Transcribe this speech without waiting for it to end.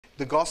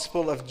the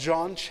Gospel of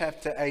John,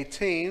 chapter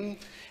 18.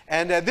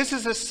 And this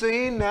is a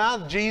scene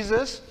now.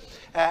 Jesus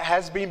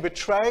has been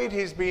betrayed.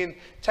 He's been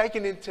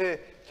taken into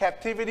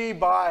captivity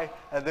by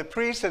the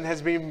priests and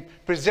has been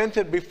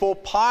presented before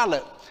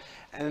Pilate.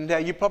 And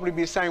you'd probably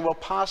be saying, well,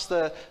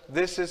 Pastor,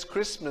 this is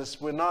Christmas.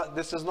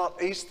 This is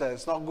not Easter.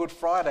 It's not Good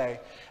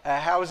Friday.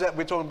 How is that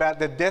we're talking about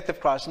the death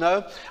of Christ?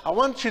 No, I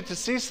want you to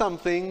see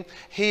something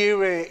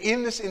here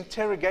in this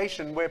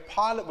interrogation where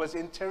Pilate was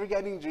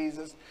interrogating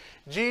Jesus.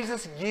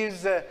 Jesus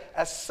gives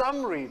a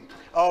summary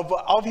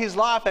of his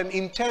life and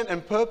intent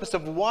and purpose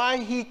of why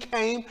he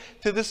came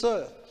to this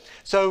earth.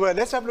 So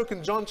let's have a look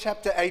in John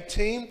chapter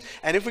 18.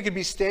 And if we could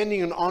be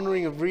standing in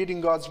honoring of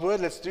reading God's word,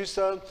 let's do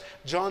so.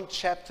 John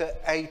chapter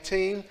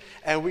 18.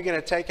 And we're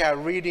going to take our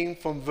reading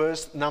from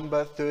verse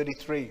number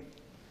 33.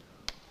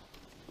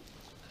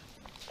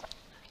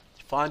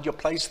 Find your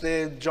place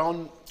there,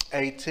 John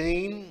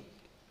 18.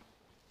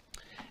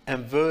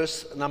 And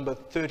verse number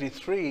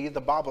 33, the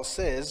Bible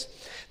says,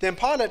 Then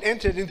Pilate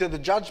entered into the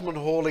judgment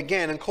hall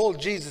again and called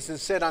Jesus and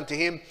said unto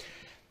him,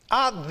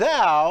 Art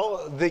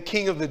thou the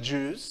King of the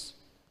Jews?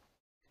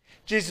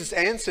 Jesus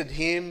answered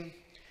him,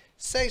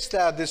 Sayest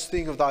thou this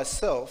thing of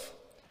thyself,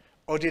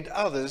 or did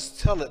others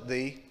tell it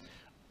thee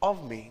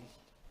of me?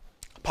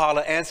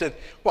 Pilate answered,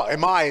 Well,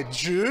 am I a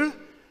Jew?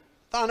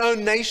 Thine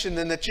own nation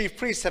and the chief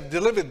priests have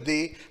delivered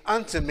thee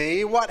unto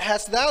me. What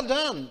hast thou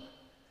done?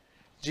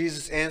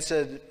 Jesus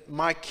answered,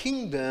 My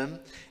kingdom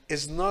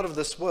is not of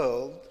this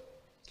world.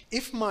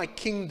 If my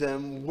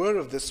kingdom were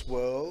of this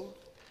world,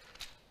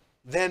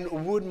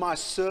 then would my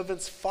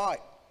servants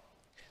fight,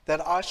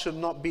 that I should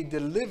not be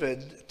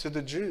delivered to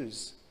the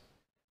Jews.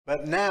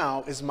 But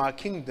now is my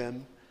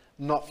kingdom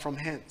not from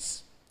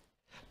hence.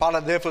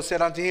 Pilate therefore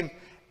said unto him,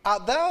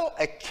 Art thou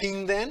a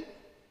king then?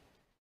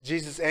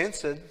 Jesus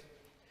answered,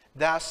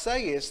 Thou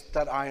sayest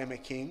that I am a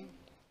king.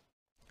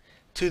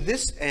 To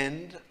this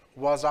end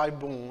was I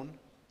born,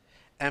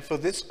 and for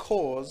this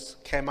cause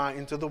came I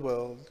into the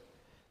world,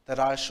 that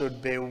I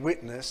should bear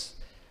witness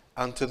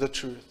unto the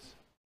truth.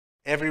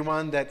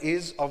 Everyone that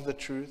is of the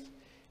truth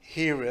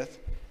heareth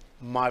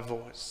my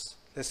voice.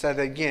 Let's say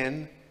that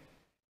again.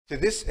 To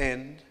this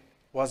end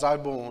was I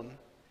born,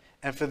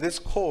 and for this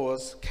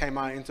cause came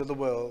I into the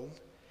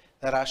world,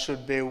 that I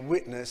should bear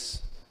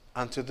witness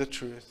unto the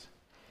truth.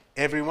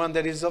 Everyone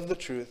that is of the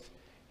truth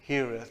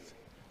heareth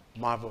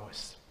my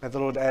voice. May the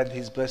Lord add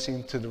his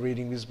blessing to the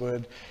reading of his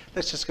word.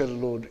 Let's just go to the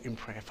Lord in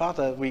prayer.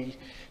 Father, we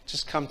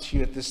just come to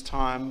you at this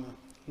time.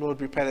 Lord,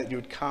 we pray that you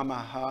would calm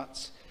our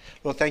hearts.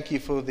 Lord, thank you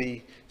for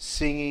the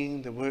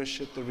singing, the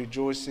worship, the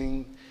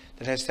rejoicing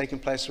that has taken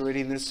place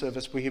already in this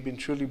service. We have been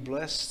truly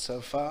blessed so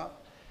far.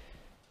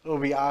 Lord,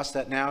 we ask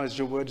that now as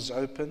your word is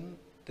open,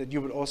 that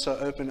you would also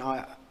open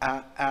our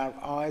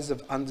eyes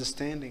of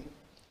understanding.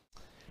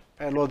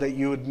 Pray, Lord, that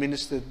you would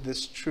minister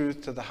this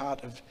truth to the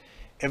heart of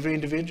every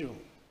individual.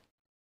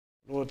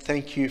 Lord,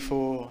 thank you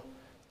for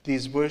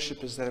these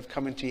worshippers that have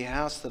come into your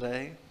house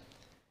today.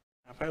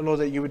 I pray, Lord,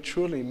 that you would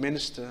truly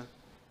minister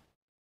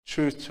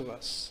truth to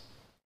us.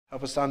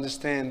 Help us to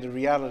understand the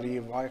reality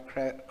of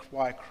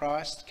why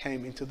Christ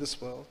came into this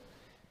world.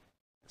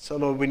 So,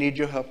 Lord, we need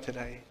your help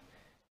today.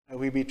 May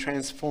we be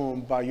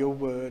transformed by your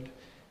word.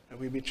 May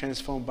we be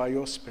transformed by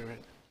your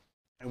spirit.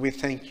 And we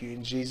thank you.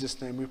 In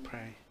Jesus' name we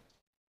pray.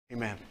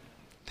 Amen.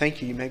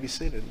 Thank you. You may be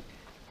seated.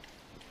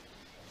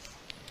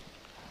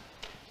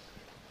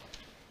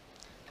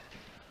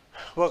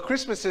 Well,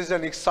 Christmas is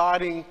an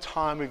exciting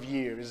time of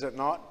year, is it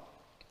not?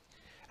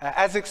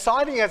 As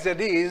exciting as it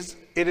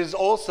is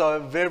also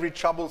very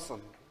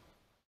troublesome.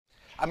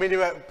 I mean,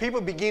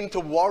 people begin to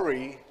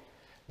worry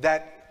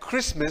that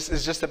Christmas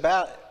is just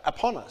about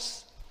upon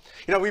us.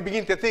 You know, we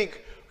begin to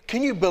think,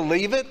 can you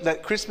believe it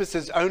that Christmas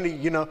is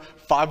only,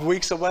 5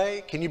 weeks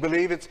away? Can you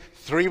believe it's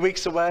 3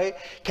 weeks away?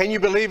 Can you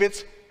believe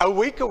it's a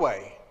week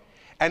away?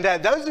 And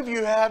those of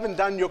you who haven't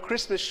done your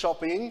Christmas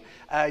shopping,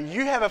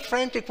 you have a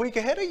frantic week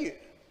ahead of you.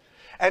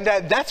 And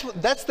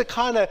that's the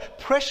kind of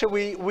pressure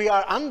we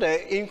are under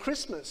in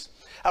Christmas.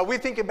 We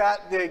think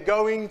about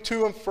going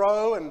to and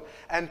fro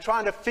and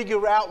trying to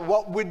figure out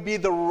what would be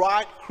the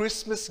right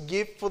Christmas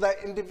gift for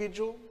that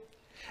individual.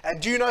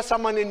 Do you know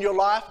someone in your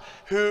life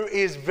who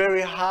is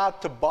very hard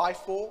to buy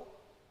for?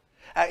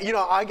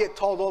 I get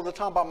told all the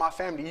time by my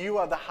family, you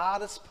are the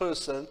hardest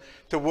person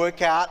to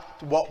work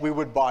out what we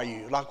would buy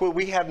you. Like,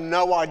 we have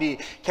no idea.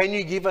 Can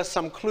you give us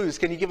some clues?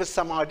 Can you give us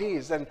some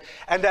ideas?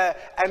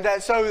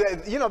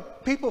 So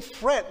people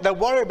fret. They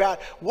worry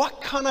about,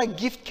 what kind of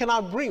gift can I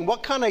bring?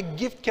 What kind of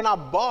gift can I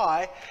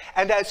buy?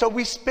 And so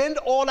we spend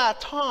all our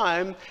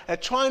time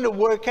trying to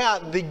work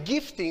out the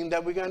gifting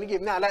that we're going to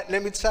give. Now, let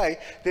me say,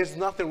 there's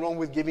nothing wrong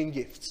with giving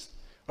gifts.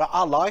 Right?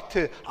 I like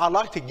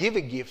to give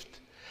a gift.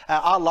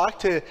 I like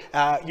to,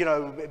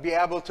 be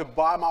able to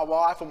buy my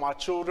wife or my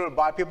children, or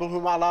buy people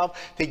whom I love,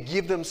 to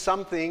give them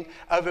something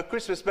over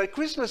Christmas. But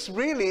Christmas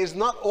really is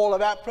not all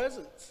about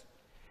presents.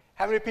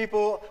 How many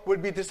people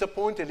would be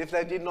disappointed if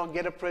they did not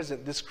get a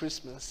present this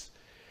Christmas?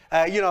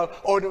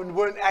 Or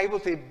weren't able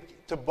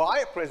to buy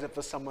a present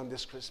for someone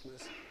this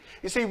Christmas?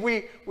 You see,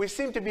 we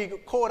seem to be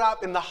caught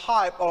up in the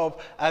hype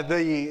of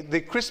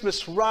the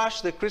Christmas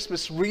rush, the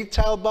Christmas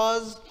retail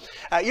buzz.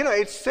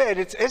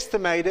 It's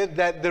estimated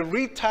that the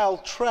retail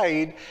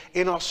trade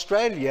in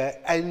Australia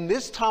in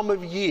this time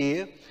of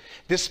year,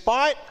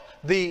 despite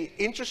the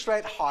interest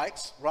rate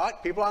hikes, right?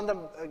 People are under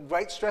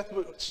great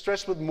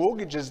stress with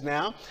mortgages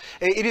now.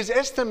 It is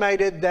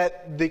estimated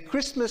that the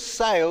Christmas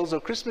sales or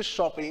Christmas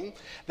shopping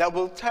that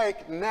will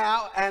take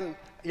now and,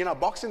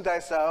 Boxing Day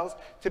sales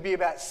to be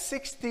about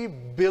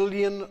 $60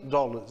 billion.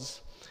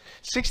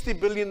 $60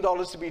 billion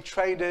to be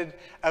traded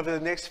over the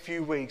next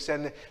few weeks.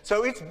 And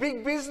so it's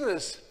big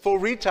business for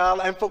retail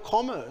and for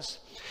commerce.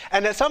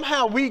 And that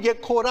somehow we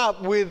get caught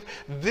up with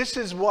this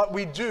is what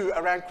we do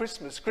around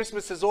Christmas.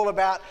 Christmas is all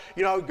about,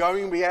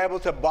 going and be able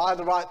to buy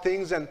the right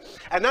things. And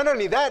not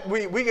only that,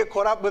 we get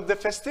caught up with the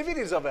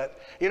festivities of it.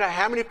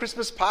 How many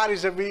Christmas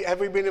parties have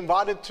we been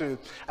invited to?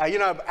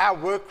 Our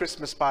work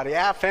Christmas party,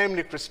 our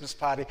family Christmas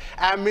party,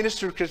 our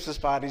ministry Christmas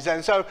parties.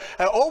 And so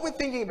all we're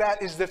thinking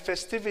about is the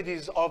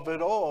festivities of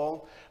it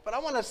all. But I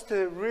want us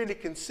to really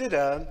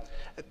consider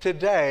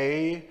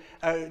today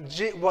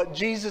what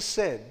Jesus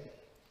said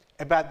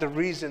about the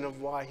reason of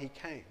why he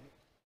came.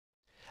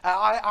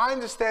 I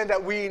understand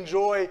that we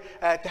enjoy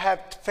to have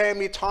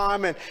family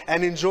time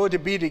and enjoy to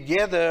be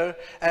together,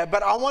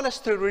 but I want us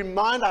to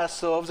remind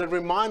ourselves and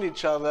remind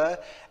each other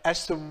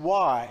as to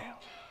why.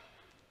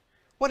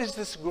 What is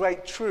this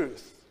great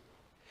truth?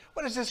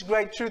 What is this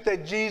great truth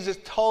that Jesus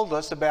told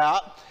us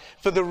about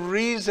for the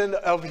reason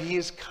of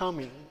his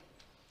coming?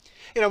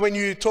 When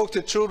you talk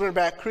to children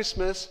about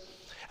Christmas,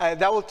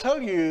 they will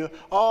tell you,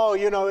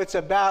 it's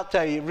about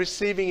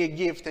receiving a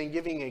gift and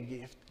giving a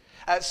gift.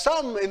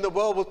 Some in the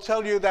world will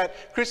tell you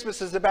that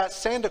Christmas is about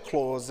Santa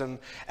Claus and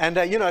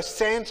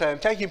Santa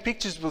and taking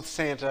pictures with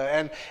Santa.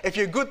 And if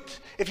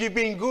you're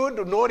being good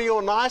or naughty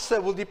or nice,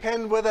 that will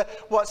depend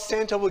what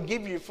Santa will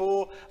give you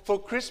for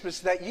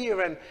Christmas that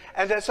year.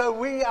 And so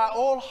we are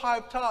all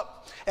hyped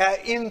up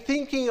in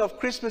thinking of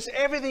Christmas,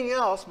 everything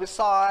else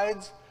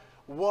besides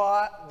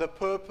what the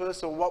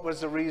purpose or what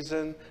was the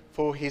reason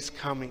for his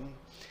coming.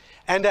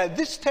 And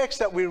this text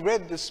that we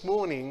read this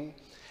morning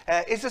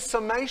is a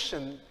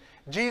summation.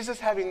 Jesus,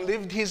 having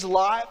lived his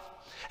life,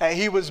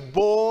 he was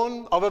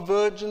born of a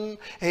virgin,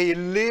 he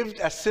lived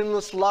a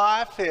sinless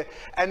life,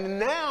 and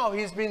now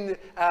he's been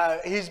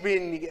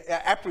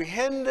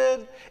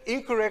apprehended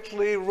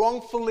incorrectly,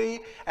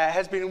 wrongfully,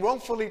 has been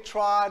wrongfully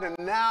tried, and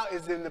now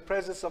is in the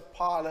presence of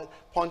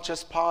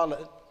Pontius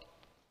Pilate.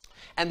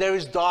 And there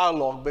is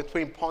dialogue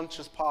between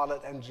Pontius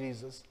Pilate and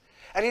Jesus.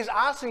 And he's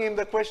asking him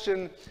the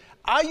question,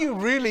 are you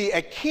really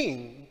a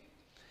king?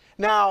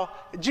 Now,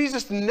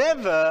 Jesus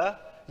never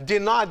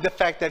denied the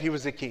fact that he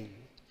was a king.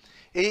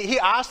 He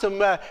asked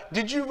him,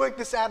 did you work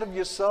this out of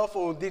yourself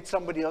or did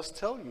somebody else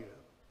tell you?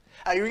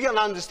 You got to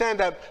understand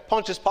that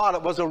Pontius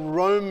Pilate was a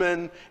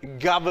Roman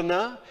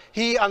governor.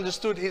 He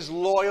understood his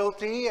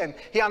loyalty and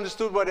he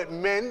understood what it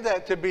meant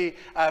to be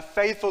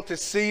faithful to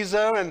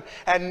Caesar.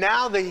 And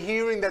now the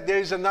hearing that there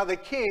is another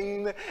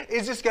king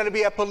is just going to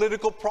be a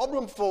political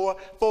problem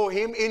for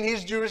him in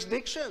his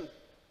jurisdiction.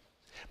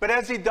 But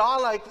as he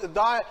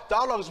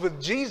dialogues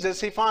with Jesus,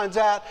 he finds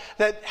out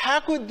that how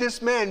could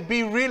this man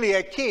be really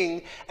a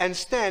king and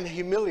stand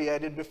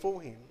humiliated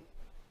before him?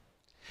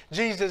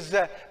 Jesus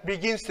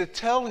begins to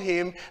tell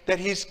him that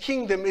his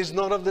kingdom is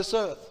not of this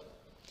earth.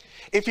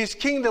 If his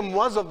kingdom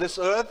was of this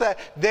earth,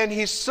 then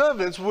his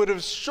servants would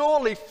have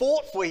surely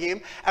fought for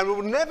him and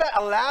would never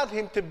allowed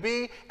him to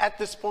be at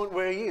this point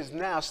where he is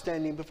now,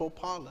 standing before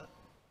Pilate.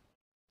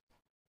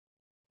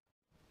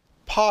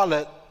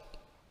 Pilate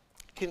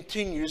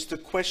continues to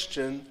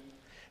question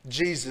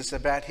Jesus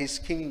about his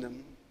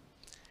kingdom.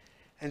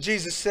 And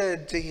Jesus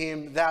said to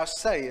him, "Thou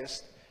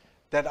sayest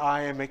that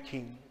I am a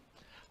king."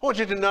 I want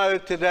you to know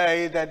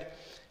today that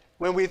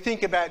when we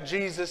think about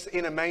Jesus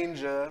in a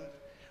manger,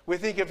 we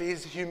think of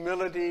his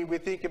humility, we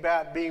think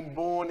about being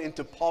born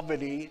into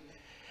poverty,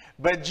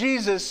 but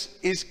Jesus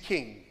is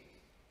king.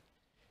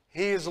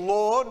 He is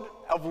Lord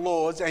of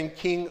lords and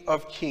King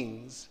of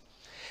kings.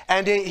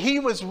 And he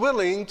was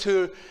willing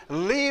to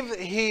leave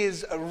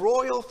his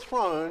royal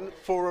throne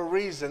for a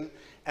reason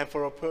and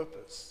for a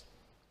purpose.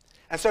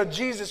 And so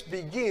Jesus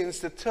begins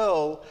to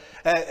tell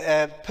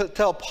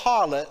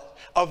Pilate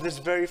of this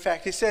very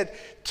fact. He said,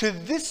 "To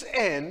this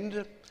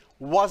end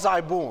was I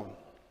born.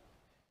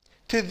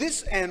 To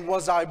this end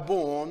was I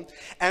born,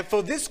 and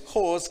for this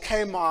cause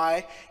came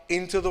I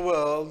into the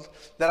world,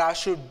 that I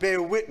should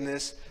bear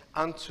witness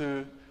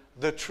unto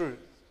the truth."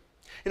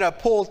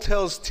 Paul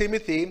tells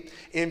Timothy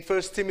in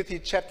 1 Timothy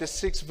chapter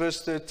 6,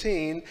 verse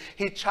 13,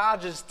 he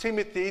charges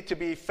Timothy to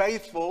be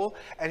faithful,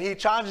 and he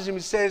charges him,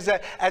 he says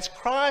that as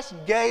Christ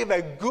gave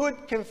a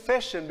good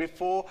confession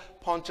before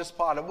Pontius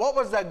Pilate. What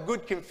was that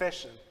good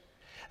confession?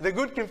 The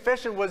good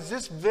confession was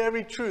this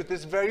very truth,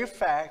 this very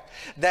fact,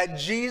 that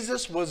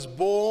Jesus was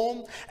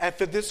born, and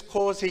for this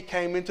cause he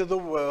came into the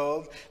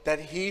world, that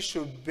he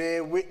should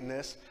bear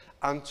witness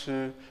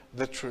unto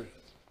the truth.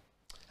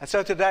 And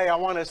so today I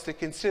want us to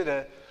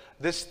consider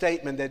this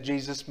statement that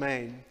Jesus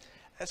made.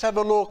 Let's have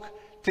a look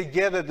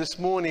together this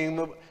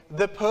morning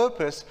the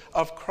purpose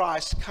of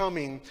Christ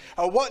coming.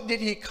 What did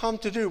he come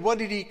to do? What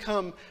did he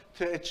come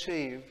to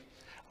achieve?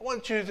 I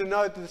want you to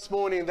know this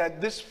morning that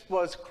this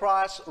was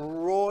Christ's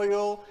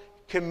royal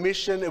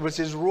commission. It was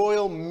his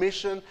royal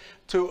mission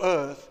to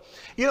earth.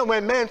 You know,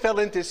 when man fell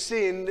into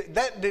sin,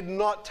 that did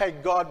not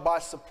take God by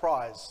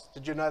surprise.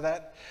 Did you know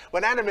that?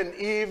 When Adam and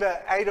Eve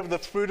ate of the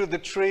fruit of the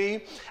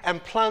tree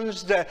and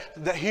plunged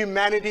the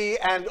humanity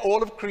and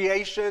all of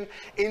creation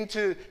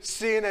into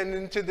sin and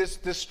into this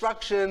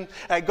destruction,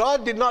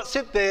 God did not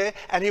sit there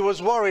and he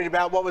was worried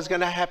about what was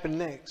going to happen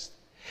next.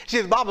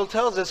 See, the Bible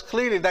tells us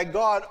clearly that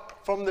God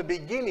from the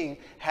beginning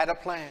had a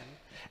plan.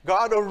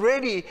 God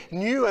already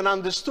knew and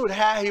understood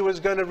how he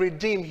was going to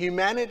redeem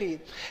humanity,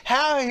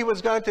 how he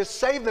was going to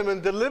save them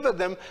and deliver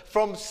them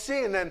from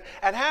sin,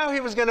 and how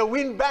he was going to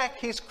win back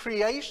his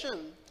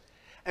creation.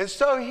 And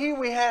so here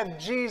we have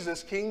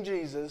Jesus, King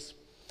Jesus,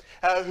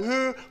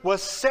 who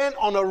was sent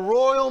on a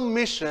royal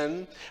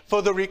mission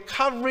for the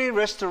recovery,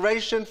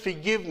 restoration,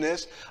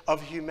 forgiveness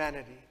of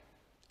humanity.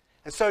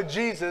 And so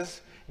Jesus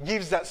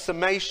gives that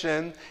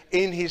summation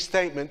in his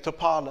statement to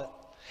Pilate.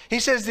 He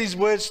says these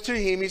words to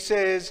him. He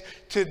says,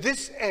 "To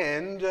this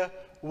end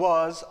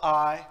was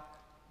I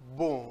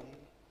born."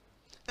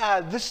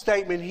 Now, this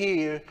statement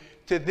here,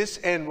 "To this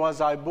end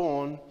was I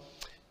born,"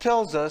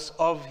 tells us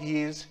of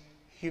his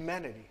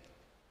humanity.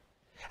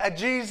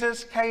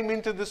 Jesus came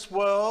into this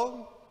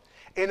world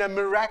in a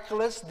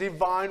miraculous,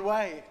 divine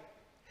way.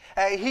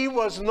 He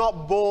was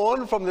not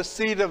born from the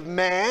seed of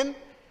man.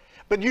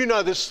 But you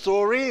know the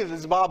story.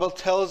 The Bible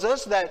tells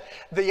us that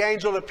the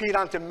angel appeared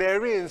unto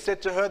Mary and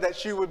said to her that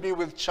she would be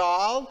with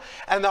child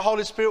and the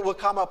Holy Spirit will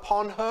come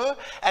upon her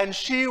and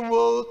she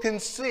will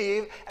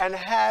conceive and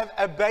have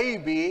a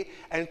baby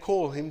and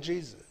call him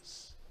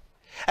Jesus.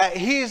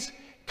 His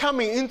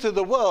coming into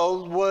the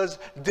world was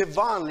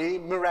divinely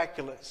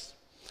miraculous.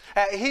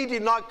 He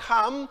did not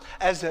come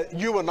as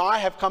you and I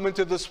have come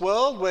into this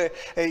world where,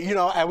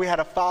 we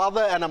had a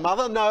father and a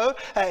mother. No,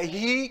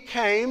 he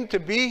came to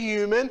be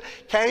human,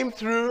 came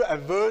through a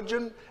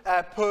virgin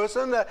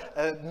person,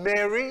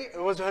 Mary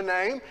was her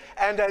name.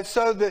 And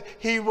so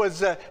he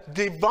was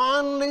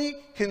divinely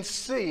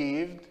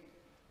conceived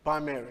by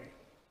Mary.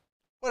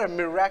 What a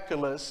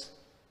miraculous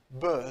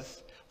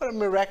birth. What a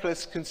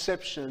miraculous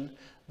conception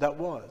that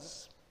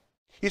was.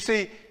 You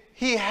see,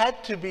 he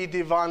had to be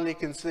divinely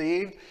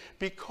conceived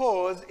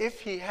because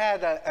if he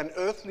had an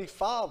earthly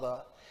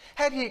father,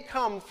 had he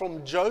come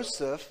from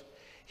Joseph,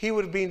 he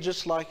would have been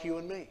just like you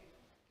and me.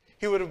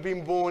 He would have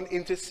been born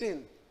into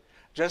sin,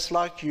 just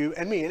like you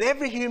and me. And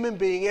every human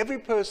being, every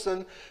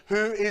person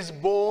who is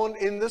born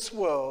in this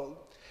world,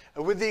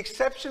 with the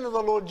exception of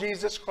the Lord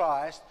Jesus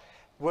Christ,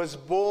 was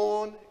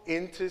born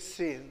into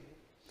sin.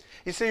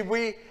 You see,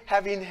 we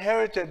have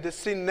inherited the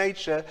sin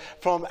nature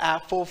from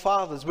our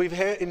forefathers. We've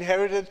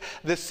inherited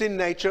the sin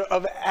nature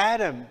of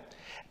Adam.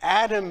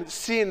 Adam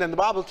sinned, and the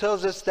Bible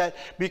tells us that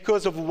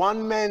because of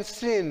one man's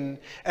sin,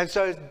 and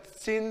so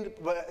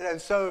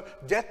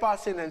death by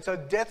sin, and so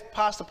death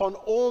passed upon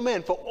all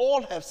men, for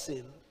all have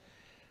sinned.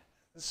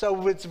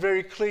 So it's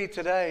very clear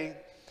today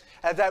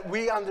that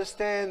we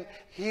understand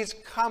his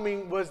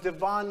coming was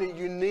divinely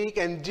unique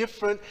and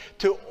different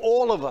to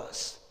all of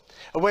us.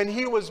 When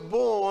he was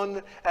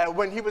born,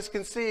 when he was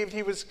conceived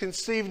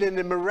in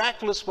a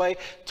miraculous way,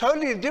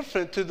 totally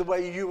different to the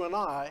way you and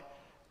I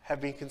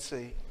have been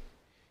conceived.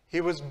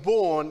 He was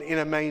born in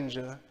a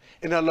manger,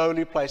 in a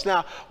lowly place.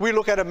 Now, we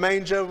look at a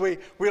manger, we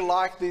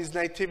like these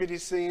nativity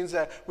scenes,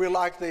 we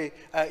like to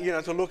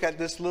look at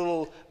this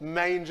little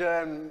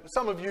manger, and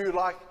some of you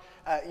like,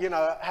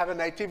 have a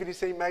nativity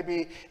scene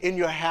maybe in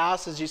your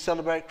house as you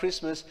celebrate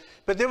Christmas,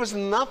 but there was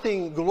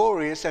nothing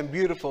glorious and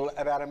beautiful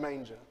about a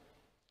manger.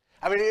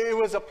 I mean, it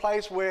was a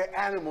place where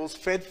animals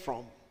fed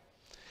from.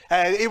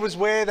 It was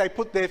where they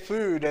put their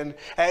food, and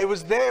it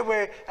was there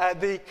where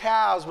the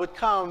cows would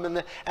come,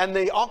 and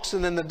the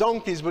oxen and the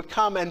donkeys would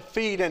come and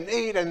feed and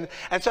eat. And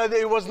so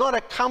it was not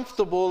a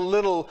comfortable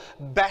little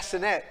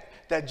bassinet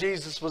that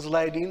Jesus was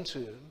laid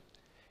into.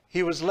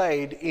 He was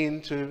laid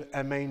into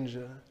a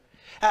manger.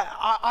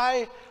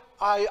 I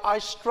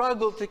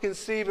struggle to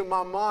conceive in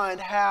my mind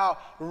how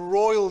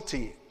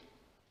royalty,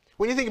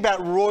 when you think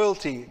about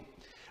royalty,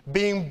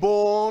 being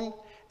born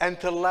and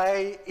to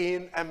lay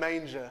in a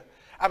manger.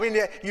 I mean,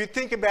 you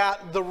think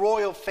about the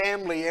royal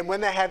family and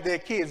when they have their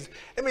kids.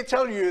 Let me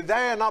tell you,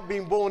 they are not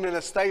being born in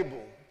a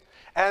stable.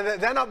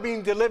 And they're not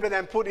being delivered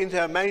and put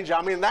into a manger.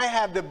 I mean, they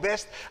have the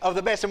best of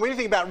the best. And when you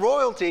think about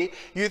royalty,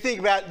 you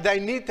think about they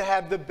need to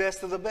have the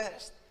best of the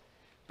best.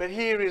 But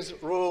here is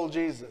royal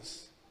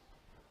Jesus,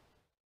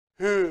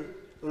 who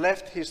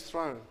left his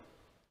throne,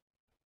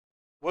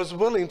 was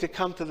willing to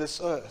come to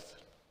this earth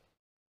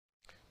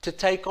to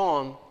take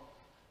on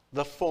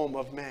the form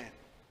of man.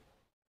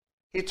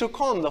 He took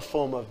on the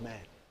form of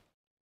man.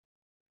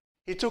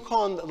 He took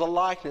on the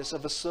likeness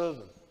of a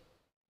servant,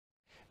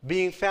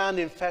 being found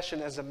in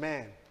fashion as a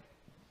man.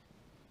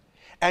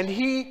 And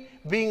he,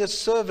 being a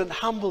servant,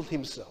 humbled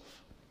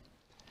himself.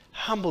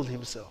 Humbled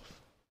himself.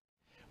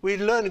 We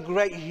learn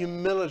great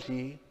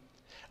humility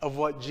of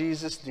what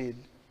Jesus did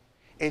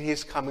in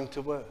his coming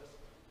to earth.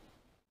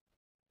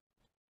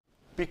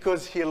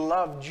 Because he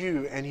loved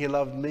you and he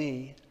loved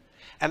me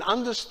and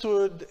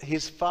understood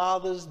his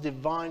Father's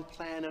divine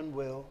plan and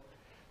will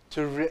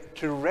to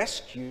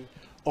rescue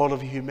all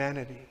of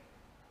humanity.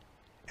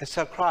 And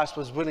so Christ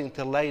was willing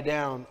to lay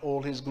down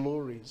all his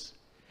glories,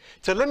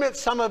 to limit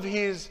some of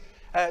his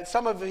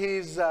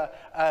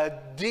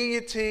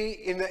deity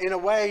in a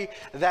way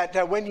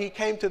that when he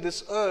came to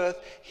this earth,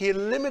 he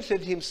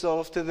limited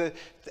himself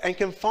and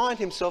confined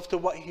himself to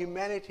what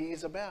humanity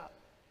is about.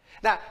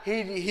 Now,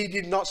 he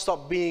did not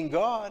stop being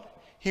God.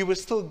 He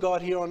was still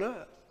God here on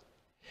earth.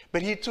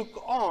 But he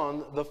took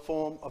on the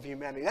form of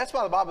humanity. That's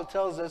why the Bible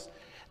tells us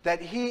that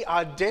he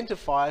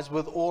identifies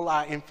with all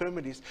our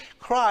infirmities.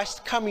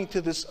 Christ coming to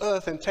this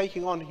earth and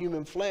taking on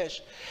human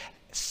flesh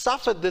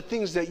suffered the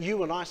things that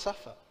you and I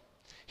suffer.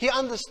 He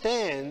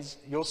understands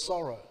your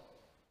sorrow.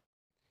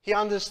 He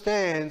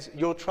understands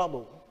your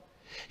trouble.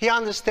 He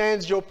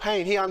understands your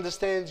pain. He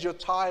understands your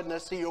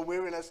tiredness, your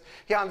weariness.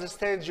 He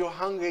understands your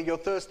hunger, your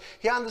thirst.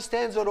 He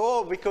understands it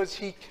all because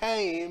he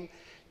came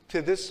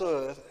to this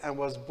earth and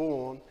was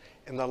born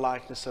in the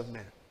likeness of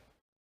man.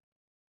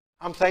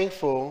 I'm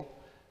thankful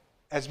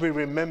as we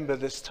remember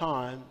this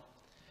time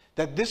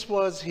that this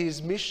was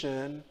his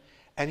mission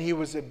and he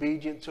was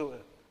obedient to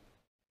it.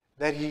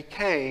 That he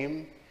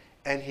came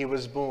and he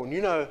was born.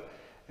 You know,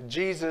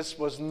 Jesus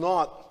was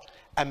not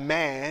a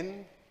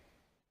man.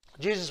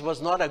 Jesus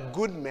was not a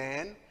good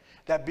man,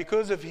 that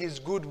because of his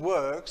good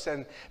works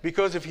and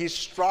because of his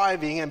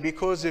striving and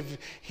because of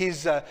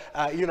his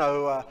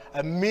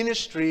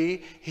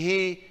ministry,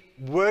 he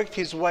worked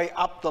his way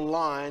up the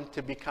line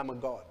to become a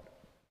God.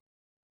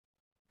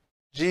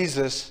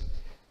 Jesus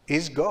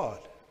is God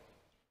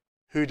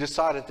who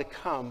decided to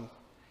come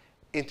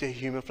into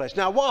human flesh.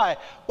 Now, why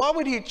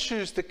would he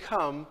choose to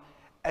come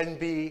and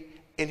be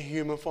in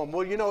human form?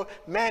 Well, you know,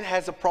 man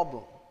has a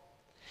problem.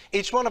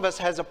 Each one of us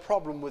has a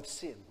problem with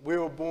sin. We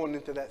were born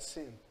into that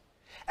sin.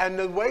 And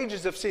the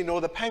wages of sin,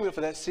 or the payment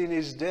for that sin,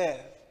 is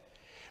death.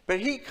 But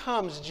he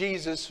comes,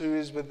 Jesus, who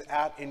is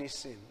without any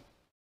sin,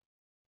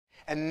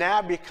 and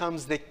now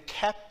becomes the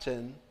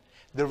captain,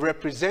 the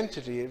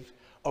representative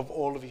of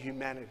all of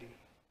humanity.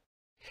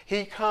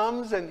 He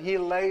comes and he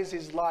lays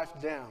his life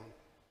down.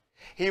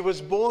 He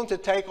was born to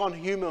take on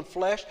human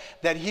flesh,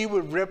 that he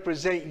would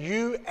represent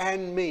you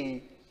and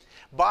me.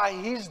 By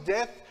his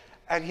death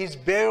and his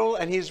burial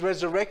and his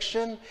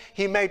resurrection,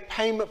 he made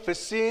payment for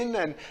sin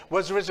and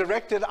was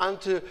resurrected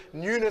unto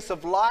newness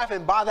of life.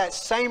 And by that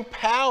same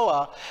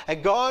power,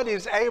 God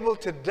is able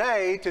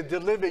today to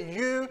deliver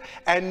you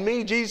and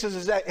me.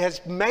 Jesus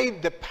has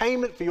made the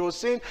payment for your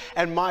sin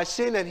and my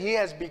sin, and he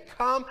has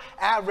become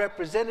our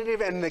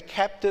representative and the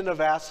captain of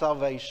our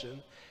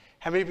salvation.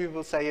 How many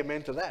people say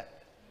amen to that?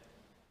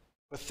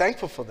 We're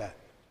thankful for that.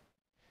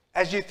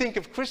 As you think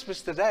of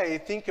Christmas today,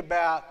 think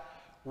about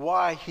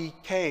why he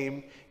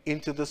came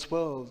into this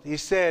world. He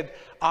said,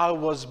 I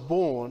was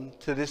born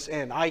to this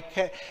end.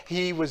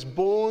 He was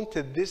born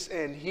to this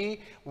end.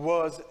 He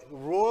was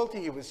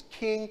royalty, he was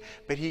king,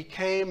 but he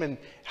came and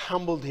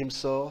humbled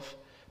himself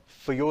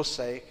for your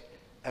sake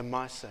and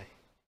my sake.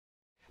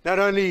 Not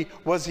only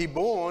was he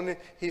born,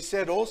 he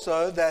said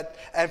also that,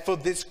 and for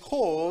this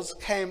cause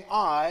came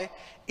I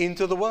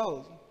into the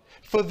world.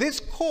 For this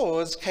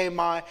cause came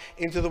I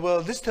into the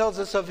world. This tells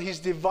us of his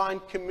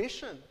divine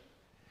commission.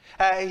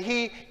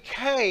 He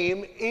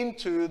came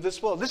into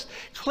this world. This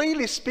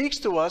clearly speaks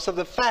to us of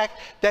the fact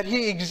that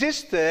he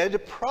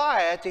existed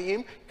prior to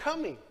him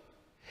coming.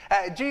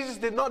 Jesus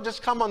did not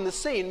just come on the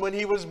scene when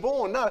he was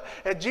born. No,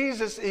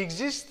 Jesus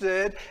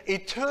existed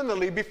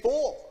eternally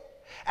before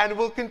and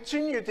will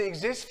continue to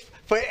exist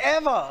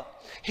forever.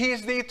 He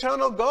is the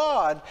eternal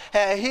God.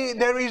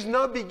 There is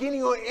no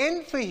beginning or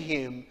end for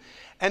him.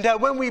 And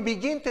when we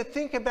begin to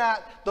think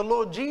about the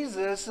Lord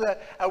Jesus,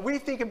 we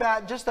think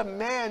about just a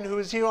man who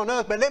is here on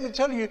earth. But let me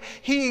tell you,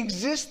 he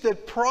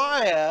existed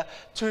prior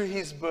to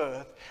his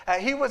birth.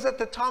 He was at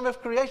the time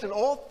of creation.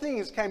 All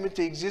things came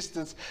into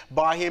existence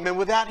by him, and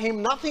without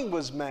him, nothing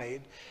was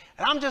made.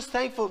 And I'm just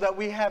thankful that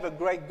we have a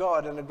great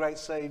God and a great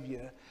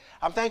Savior.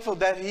 I'm thankful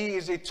that he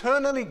is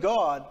eternally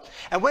God.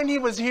 And when he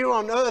was here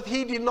on earth,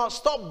 he did not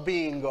stop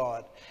being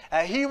God.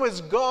 He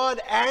was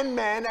God and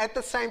man at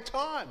the same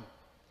time.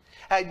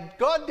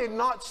 God did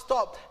not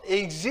stop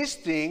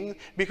existing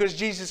because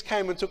Jesus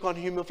came and took on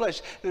human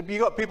flesh. You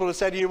got people who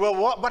say to you, well,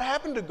 what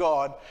happened to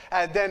God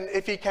then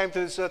if he came to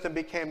this earth and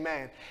became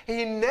man?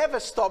 He never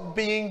stopped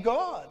being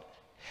God.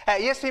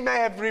 Yes, he may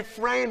have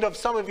refrained of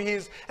some of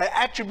his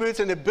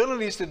attributes and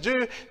abilities to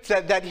do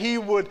that he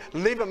would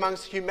live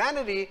amongst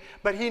humanity,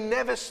 but he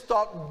never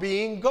stopped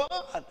being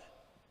God.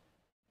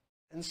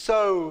 And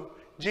so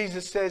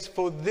Jesus says,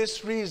 for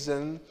this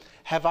reason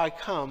have I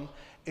come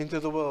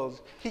into the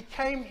world. He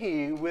came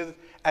here with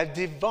a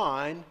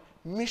divine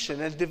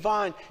mission, a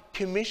divine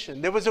commission.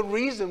 There was a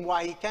reason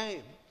why he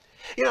came.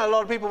 You know, a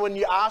lot of people, when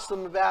you ask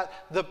them about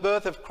the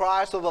birth of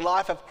Christ or the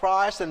life of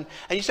Christ, and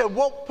you say,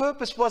 what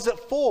purpose was it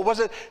for? Was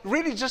it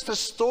really just a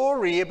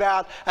story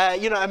about,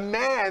 a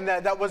man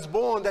that was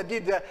born that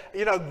did,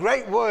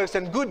 great works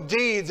and good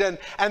deeds, and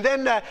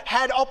then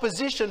had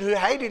opposition who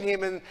hated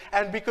him,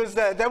 and because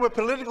they were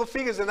political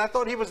figures and they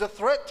thought he was a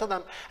threat to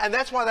them, and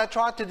that's why they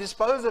tried to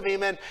dispose of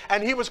him,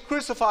 and he was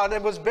crucified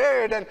and was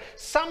buried, and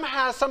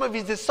somehow some of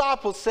his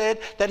disciples said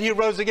that he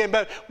rose again.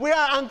 But we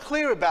are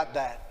unclear about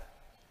that.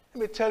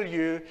 Let me tell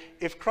you,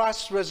 if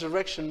Christ's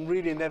resurrection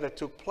really never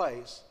took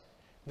place,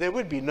 there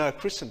would be no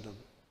Christendom.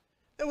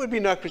 There would be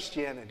no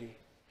Christianity.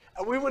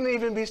 We wouldn't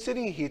even be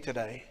sitting here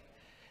today.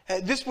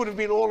 This would have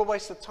been all a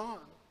waste of time.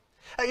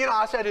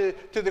 I say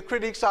to the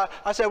critics,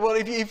 I say, well,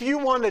 if you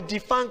want to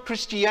defund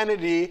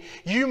Christianity,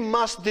 you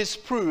must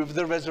disprove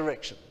the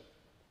resurrection.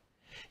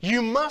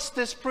 You must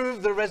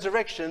disprove the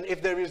resurrection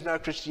if there is no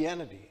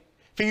Christianity.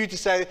 For you to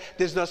say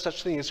there's no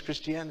such thing as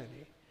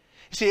Christianity.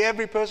 You see,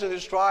 every person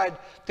who's tried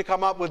to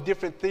come up with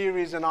different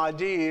theories and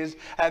ideas,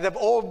 they've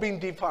all been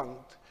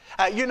debunked.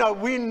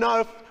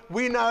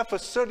 We know for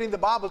certain the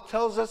Bible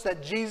tells us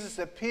that Jesus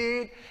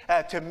appeared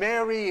to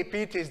Mary, he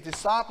appeared to his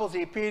disciples,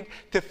 he appeared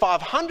to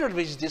 500 of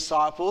his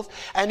disciples,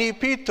 and he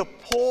appeared to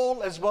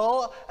Paul as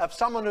well, of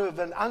someone who of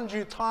an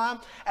undue time,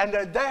 and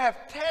they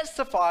have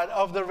testified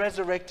of the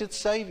resurrected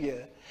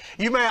Savior.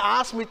 You may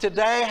ask me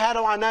today, how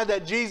do I know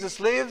that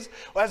Jesus lives?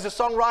 Well, as the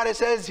songwriter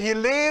says, he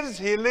lives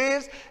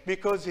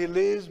because he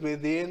lives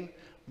within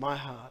my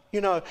heart.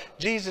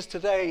 Jesus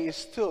today is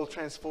still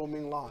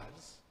transforming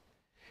lives.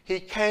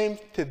 He came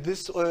to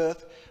this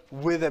earth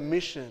with a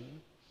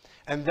mission,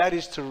 and that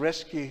is to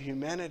rescue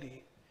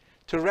humanity,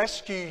 to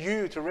rescue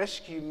you, to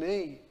rescue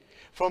me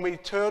from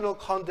eternal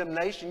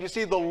condemnation. You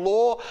see, the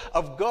law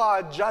of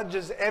God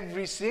judges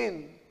every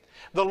sin.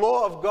 The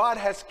law of God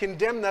has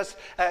condemned us,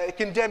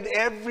 condemned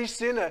every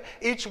sinner,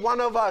 each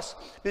one of us,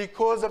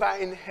 because of our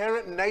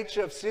inherent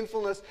nature of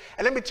sinfulness.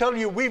 And let me tell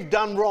you, we've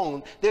done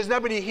wrong. There's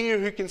nobody here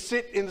who can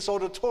sit in this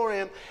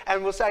auditorium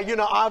and will say,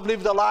 I've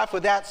lived a life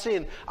without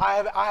sin.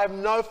 I have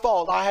no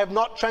fault. I have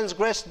not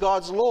transgressed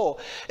God's law.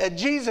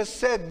 Jesus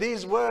said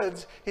these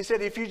words. He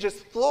said, if you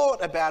just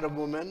thought about a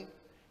woman,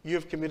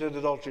 you've committed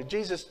adultery.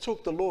 Jesus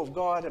took the law of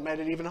God and made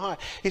it even higher.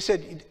 He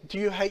said, do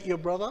you hate your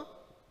brother?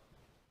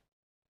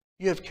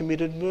 You have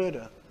committed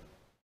murder.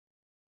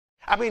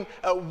 I mean,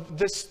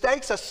 the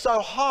stakes are so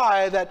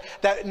high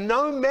that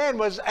no man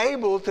was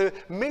able to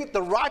meet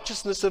the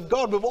righteousness of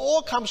God. We've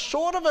all come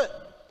short of it.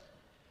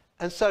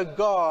 And so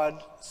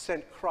God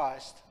sent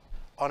Christ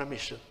on a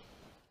mission.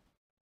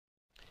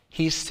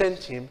 He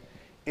sent him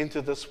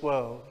into this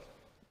world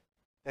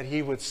that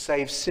he would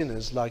save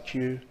sinners like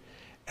you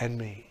and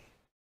me.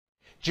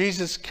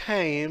 Jesus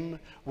came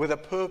with a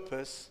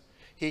purpose.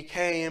 He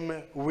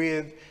came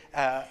with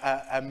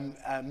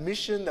a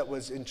mission that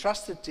was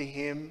entrusted to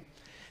him,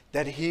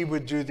 that he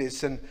would do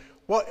this. And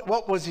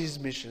what was his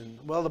mission?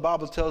 Well, the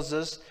Bible tells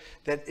us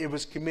that it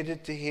was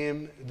committed to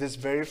him, this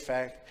very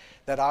fact,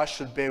 that I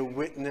should bear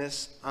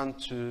witness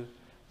unto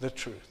the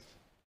truth.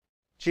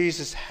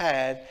 Jesus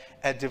had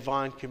a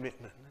divine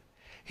commitment.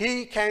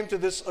 He came to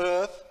this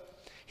earth.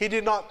 He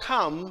did not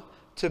come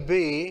to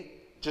be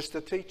just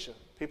a teacher.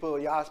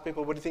 You ask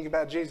people, what do you think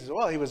about Jesus?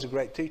 Well, he was a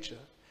great teacher.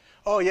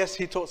 Oh, yes,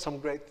 he taught some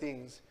great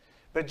things.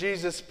 But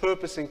Jesus'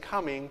 purpose in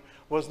coming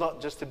was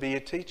not just to be a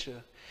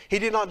teacher. He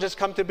did not just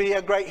come to be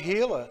a great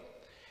healer.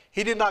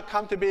 He did not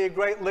come to be a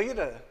great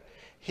leader.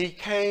 He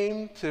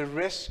came to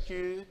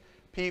rescue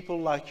people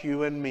like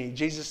you and me.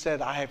 Jesus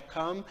said, I have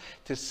come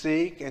to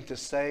seek and to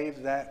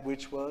save that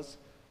which was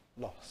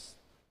lost.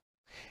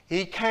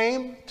 He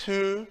came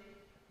to,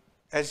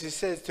 as he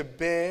says, to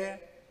bear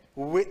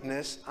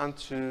witness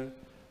unto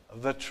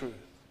the truth.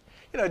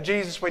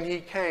 Jesus, when he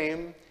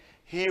came,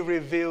 he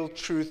revealed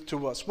truth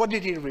to us. What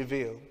did he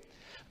reveal?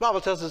 The Bible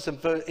tells us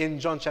in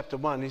John chapter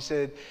 1, he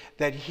said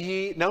that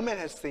no man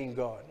has seen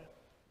God.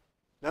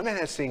 No man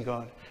has seen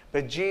God.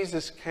 But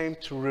Jesus came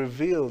to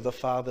reveal the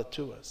Father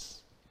to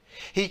us.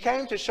 He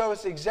came to show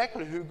us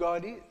exactly who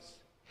God is.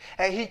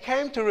 And he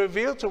came to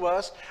reveal to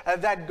us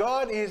that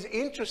God is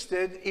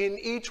interested in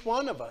each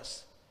one of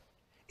us.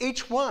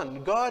 Each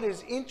one. God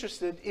is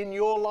interested in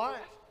your life.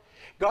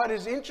 God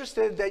is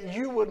interested that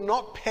you would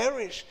not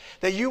perish,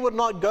 that you would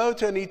not go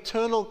to an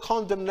eternal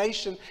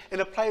condemnation in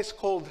a place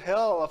called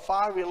hell, a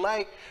fiery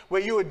lake,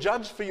 where you are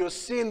judged for your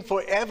sin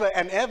forever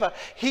and ever.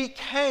 He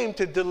came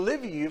to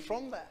deliver you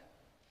from that.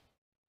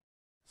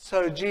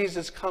 So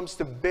Jesus comes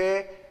to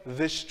bear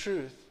this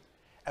truth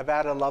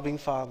about a loving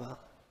Father.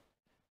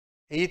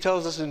 He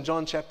tells us in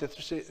John chapter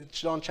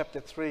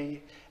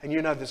 3, and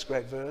you know this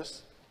great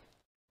verse,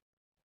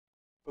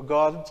 for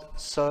God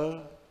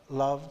so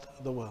loved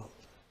the world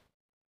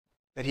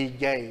that he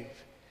gave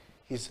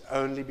his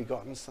only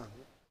begotten Son,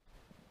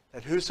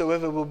 that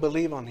whosoever will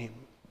believe on him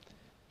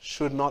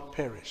should not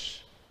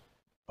perish,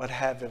 but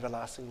have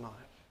everlasting life.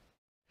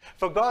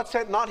 For God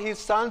sent not his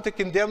Son to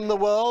condemn the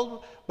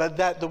world, but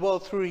that the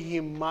world through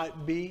him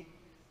might be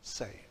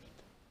saved.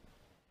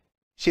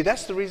 See,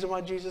 that's the reason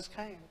why Jesus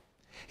came.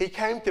 He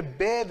came to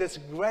bear this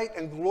great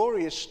and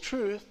glorious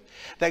truth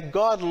that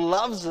God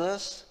loves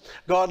us,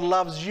 God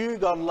loves you,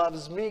 God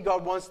loves me,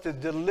 God wants to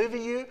deliver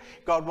you,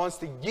 God wants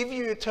to give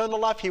you eternal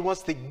life, He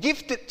wants to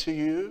gift it to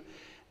you,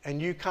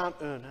 and you can't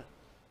earn it.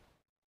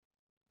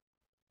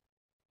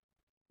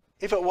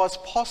 If it was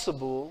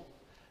possible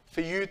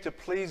for you to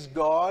please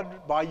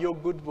God by your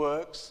good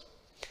works,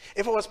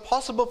 if it was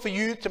possible for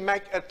you to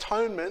make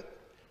atonement,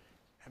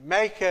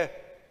 make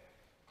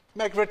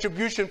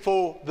retribution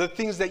for the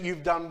things that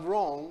you've done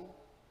wrong,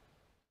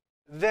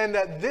 then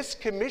this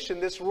commission,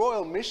 this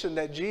royal mission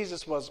that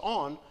Jesus was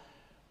on,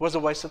 was a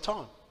waste of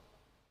time.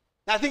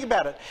 Now think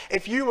about it.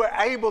 If you were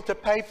able to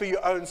pay for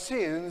your own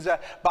sins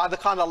by the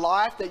kind of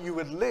life that you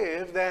would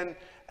live, then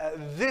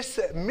this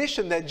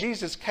mission that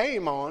Jesus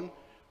came on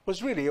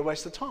was really a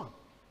waste of time.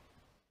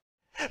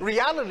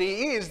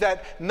 Reality is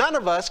that none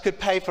of us could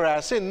pay for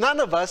our sin. None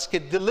of us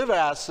could deliver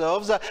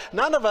ourselves.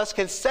 None of us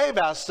can save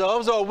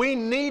ourselves. Or we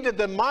needed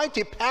the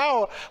mighty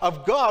power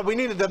of God. We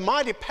needed the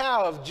mighty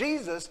power of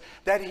Jesus,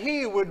 that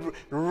He would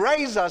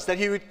raise us, that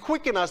He would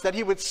quicken us, that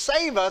He would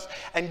save us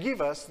and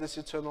give us this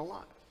eternal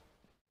life.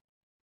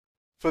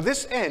 For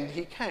this end,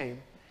 He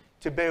came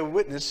to bear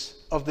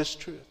witness of this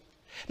truth.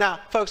 Now,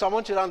 folks, I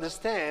want you to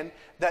understand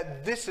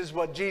that this is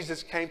what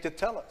Jesus came to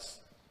tell us.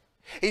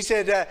 He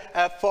said,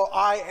 for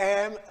I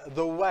am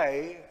the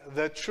way,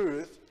 the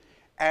truth,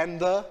 and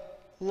the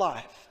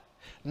life.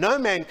 No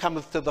man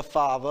cometh to the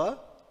Father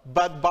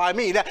but by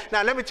me.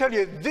 Now let me tell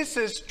you, this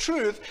is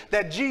truth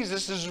that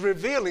Jesus is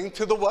revealing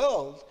to the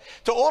world.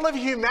 To all of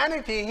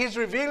humanity, He's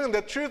revealing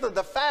the truth of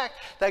the fact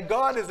that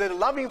God is a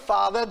loving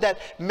Father,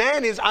 that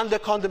man is under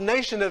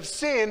condemnation of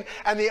sin,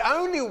 and the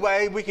only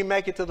way we can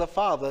make it to the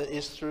Father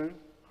is through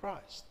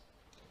Christ.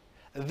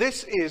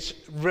 This is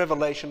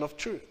revelation of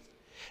truth.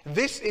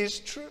 This is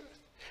truth.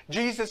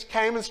 Jesus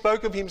came and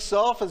spoke of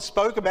Himself and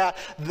spoke about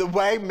the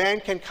way man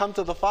can come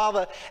to the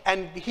Father,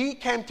 and He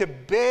came to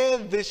bear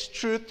this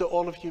truth to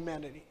all of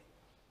humanity.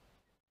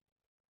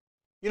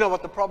 You know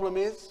what the problem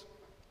is?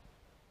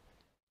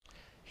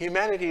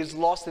 Humanity is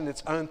lost in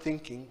its own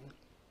thinking,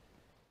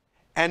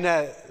 and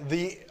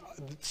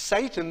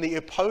Satan, the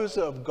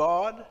opposer of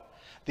God,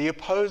 the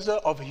opposer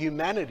of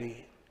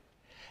humanity,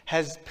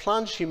 has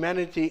plunged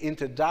humanity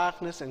into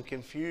darkness and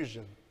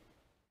confusion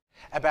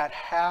about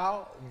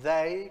how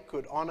they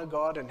could honor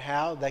God and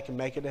how they can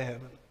make it to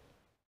heaven.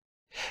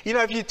 You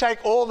know, if you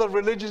take all the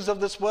religions of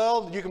this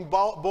world, you can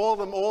boil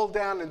them all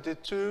down into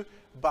two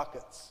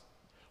buckets.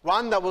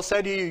 One that will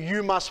say to you,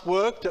 you must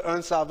work to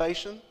earn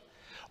salvation.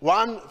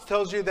 One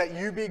tells you that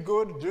you be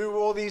good, do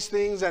all these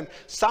things, and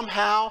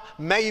somehow,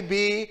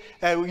 maybe,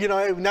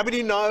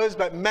 nobody knows,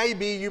 but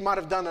maybe you might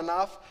have done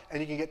enough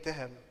and you can get to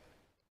heaven.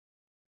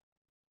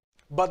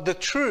 But the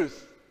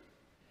truth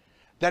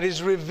that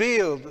is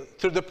revealed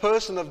through the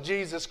person of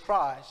Jesus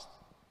Christ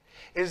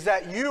is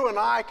that you and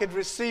I could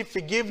receive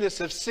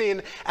forgiveness of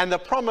sin and the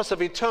promise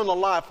of eternal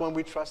life when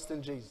we trust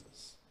in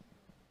Jesus.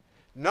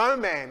 No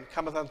man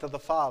cometh unto the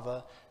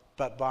Father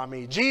but by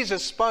me.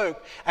 Jesus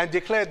spoke and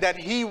declared that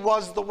He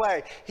was the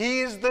way. He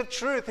is the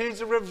truth.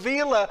 He's a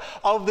revealer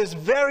of this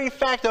very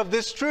fact, of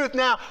this truth.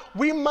 Now,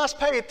 we must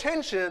pay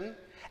attention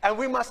and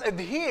we must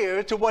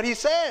adhere to what He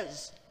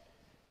says.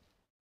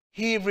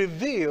 He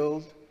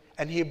revealed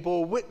and He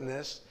bore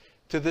witness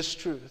to this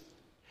truth.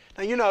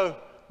 Now, you know,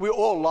 we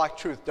all like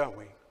truth, don't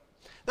we?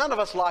 None of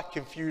us like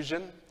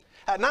confusion.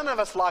 None of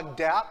us like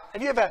doubt.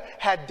 Have you ever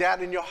had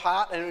doubt in your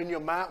heart and in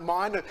your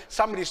mind, and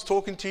somebody's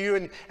talking to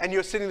you and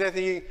you're sitting there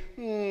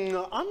thinking,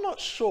 I'm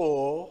not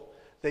sure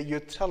that you're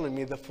telling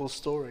me the full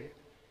story?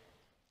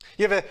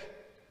 You ever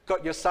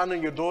got your son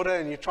and your daughter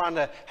and you're trying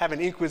to have an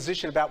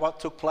inquisition about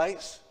what took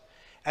place?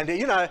 And,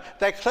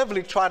 they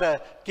cleverly try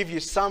to give you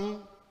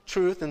some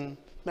truth and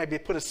maybe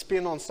put a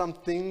spin on some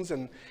things,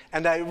 and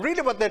they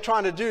really, what they're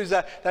trying to do is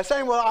they're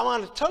saying, well, I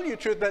want to tell you the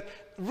truth, but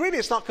really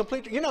it's not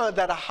complete. You know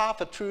that a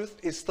half a truth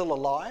is still a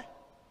lie?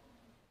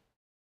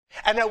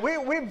 And now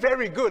we're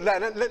very good.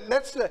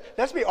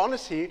 Let's be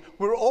honest here.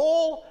 We're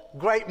all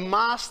great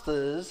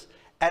masters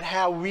at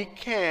how we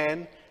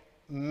can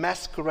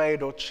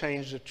masquerade or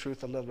change the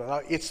truth a little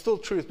bit. It's still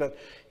truth, but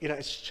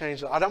it's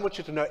changed. I don't want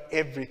you to know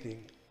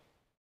everything.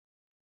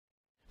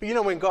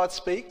 But when God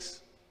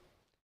speaks,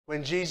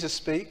 when Jesus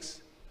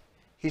speaks,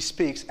 He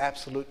speaks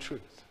absolute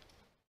truth.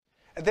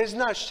 There's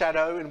no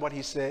shadow in what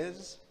He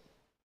says.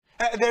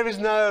 There is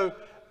no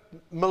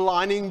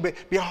maligning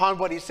behind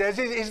what He says.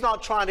 He's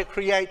not trying to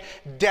create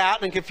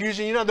doubt and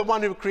confusion. The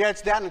one who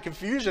creates doubt and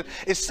confusion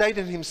is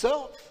Satan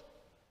himself.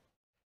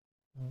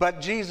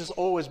 But Jesus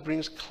always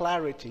brings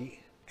clarity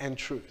and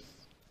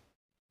truth.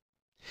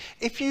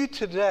 If you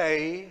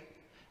today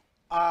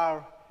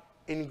are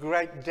in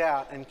great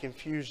doubt and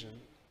confusion,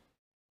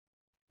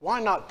 why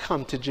not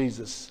come to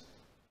Jesus?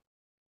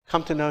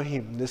 Come to know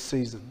Him this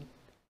season.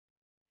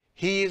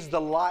 He is the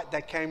light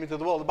that came into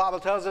the world. The Bible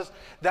tells us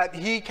that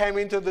He came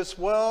into this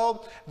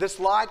world. This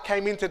light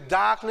came into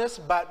darkness,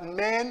 but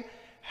men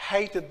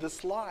hated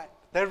this light.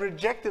 They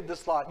rejected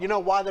this light. You know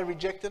why they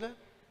rejected it?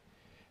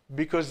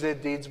 Because their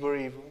deeds were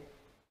evil.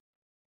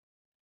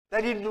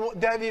 They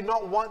did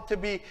not want to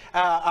be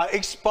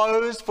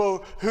exposed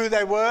for who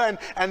they were.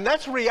 And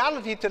that's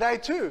reality today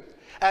too.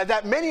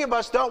 That many of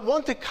us don't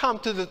want to come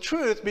to the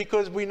truth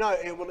because we know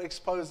it will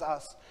expose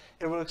us.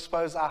 It will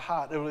expose our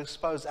heart. It will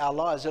expose our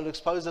lives. It will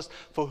expose us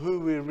for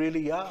who we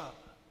really are.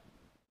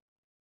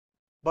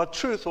 But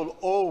truth will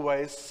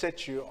always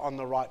set you on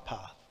the right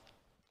path.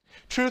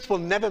 Truth will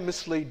never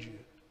mislead you.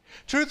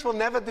 Truth will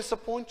never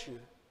disappoint you.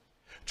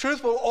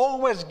 Truth will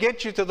always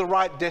get you to the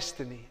right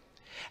destiny.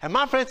 And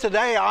my friends,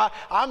 today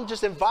I'm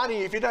just inviting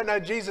you, if you don't know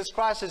Jesus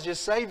Christ as your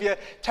Savior,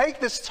 take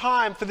this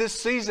time for this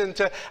season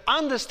to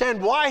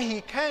understand why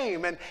He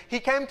came. And He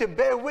came to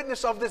bear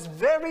witness of this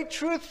very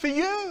truth for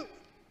you.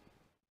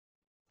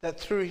 That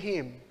through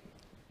Him,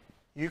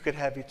 you could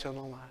have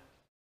eternal life.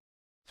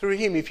 Through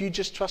Him, if you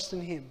just trust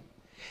in Him.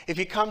 If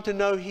you come to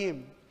know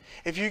Him.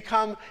 If you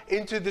come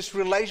into this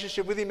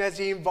relationship with Him as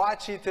He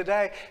invites you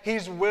today,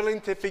 He's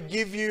willing to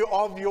forgive you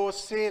of your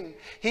sin.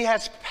 He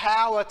has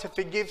power to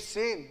forgive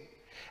sin.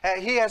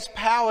 He has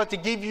power to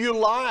give you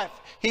life.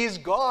 He is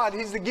God.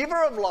 He's the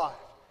giver of life.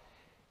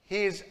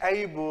 He is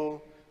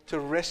able to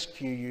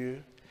rescue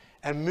you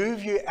and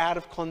move you out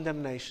of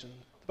condemnation.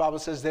 The Bible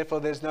says, therefore,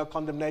 there's no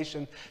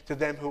condemnation to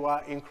them who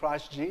are in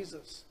Christ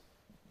Jesus.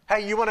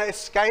 Hey, you want to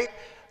escape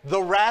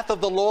the wrath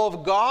of the law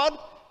of God?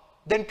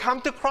 Then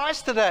come to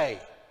Christ today.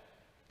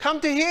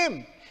 Come to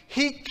Him.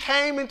 He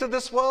came into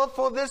this world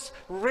for this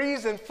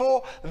reason,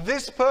 for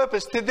this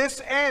purpose, to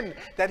this end,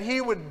 that He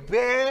would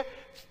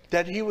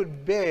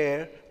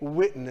bear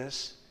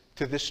witness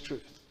to this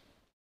truth.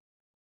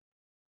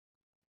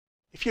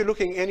 If you're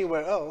looking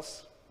anywhere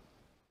else,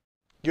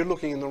 you're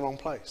looking in the wrong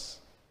place.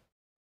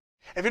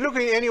 If you're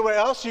looking anywhere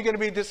else, you're going to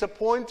be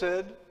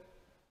disappointed.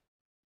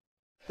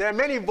 There are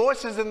many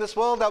voices in this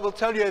world that will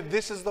tell you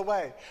this is the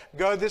way.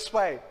 Go this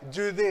way.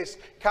 Do this.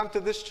 Come to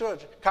this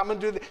church. Come and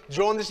do this.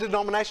 Join this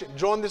denomination.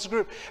 Join this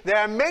group. There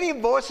are many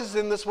voices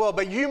in this world,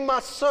 but you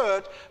must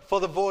search for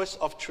the voice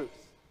of truth.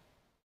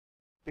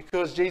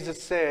 Because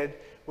Jesus said,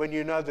 when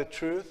you know the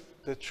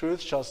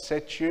truth shall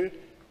set you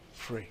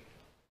free.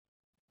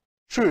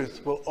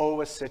 Truth will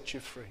always set you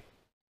free.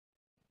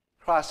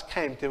 Christ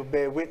came to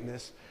bear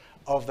witness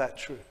of that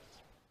truth.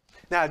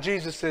 Now,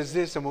 Jesus says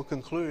this, and we'll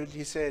conclude.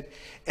 He said,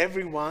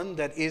 everyone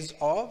that is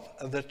of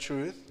the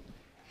truth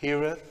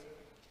heareth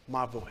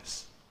my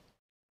voice.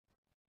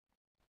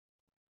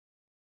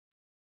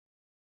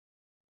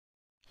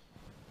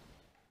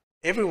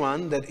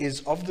 Everyone that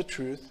is of the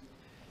truth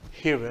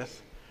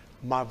heareth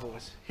my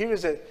voice. Here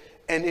is an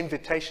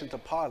invitation to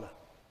Pilate.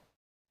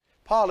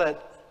 Pilate,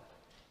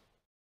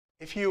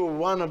 if you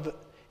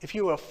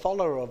were a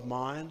follower of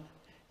mine,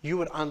 you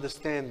would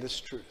understand this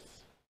truth.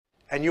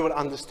 And you would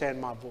understand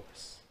my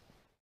voice.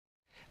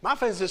 My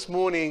friends, this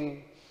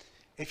morning,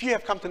 if you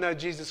have come to know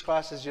Jesus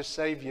Christ as your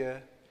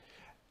Savior,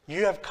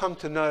 you have come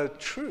to know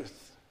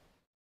truth.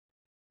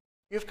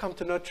 You've come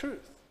to know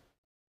truth.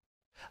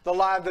 The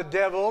lie of the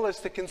devil is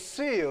to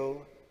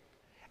conceal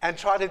and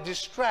try to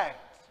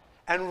distract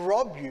and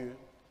rob you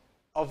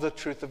of the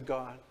truth of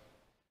God.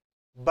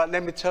 But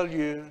let me tell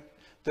you,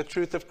 the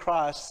truth of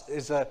Christ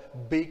is a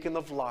beacon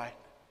of light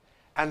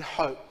and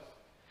hope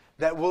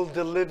that will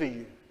deliver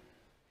you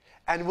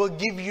and will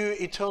give you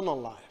eternal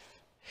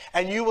life.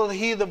 And you will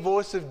hear the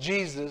voice of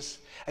Jesus,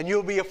 and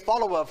you'll be a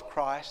follower of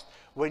Christ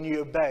when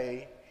you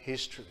obey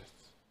His truth.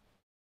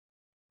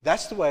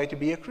 That's the way to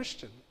be a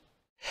Christian.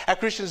 A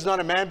Christian is not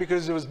a man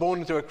because he was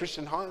born into a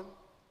Christian home.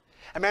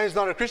 A man is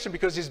not a Christian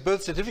because his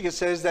birth certificate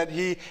says that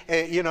he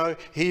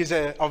is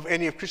of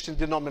any Christian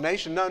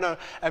denomination. No.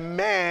 A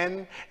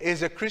man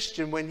is a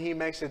Christian when he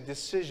makes a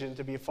decision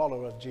to be a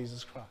follower of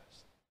Jesus Christ.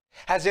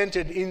 Has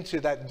entered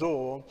into that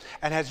door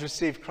and has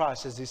received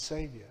Christ as his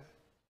Savior.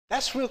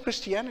 That's real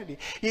Christianity.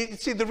 You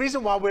see, the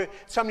reason why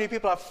so many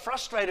people are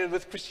frustrated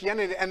with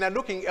Christianity and they're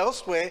looking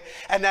elsewhere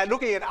and they're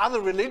looking at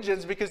other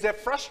religions because they're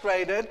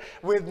frustrated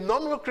with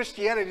nominal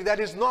Christianity that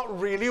is not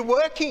really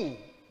working.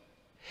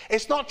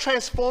 It's not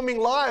transforming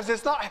lives.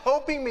 It's not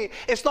helping me.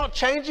 It's not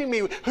changing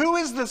me. Who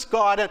is this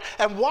God?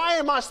 And why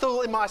am I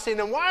still in my sin?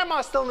 And why am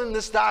I still in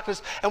this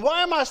darkness? And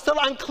why am I still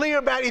unclear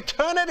about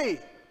eternity?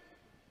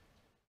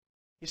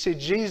 You see,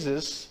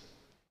 Jesus,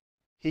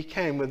 He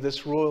came with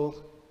this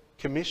royal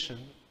commission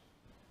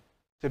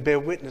to bear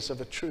witness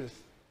of a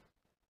truth,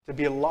 to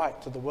be a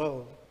light to the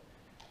world,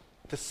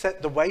 to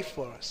set the way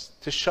for us,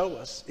 to show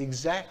us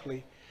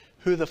exactly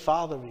who the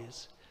Father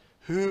is,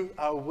 who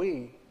are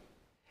we,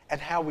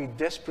 and how we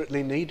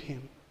desperately need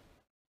Him.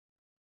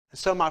 And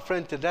so, my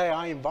friend, today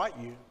I invite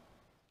you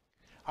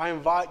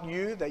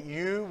that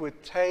you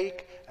would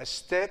take a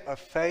step of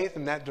faith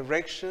in that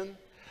direction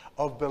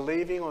of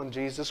believing on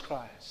Jesus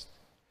Christ.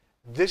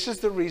 This is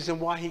the reason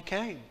why He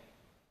came.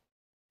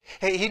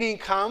 He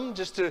didn't come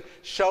just to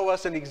show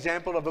us an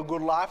example of a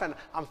good life, and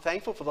I'm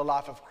thankful for the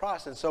life of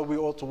Christ, and so we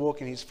ought to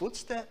walk in His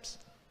footsteps.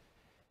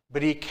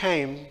 But He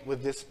came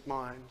with this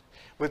mind.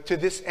 To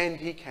this end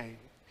He came.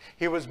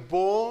 He was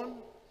born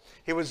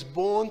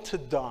to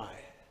die.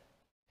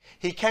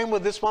 He came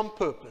with this one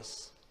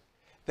purpose,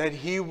 that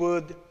He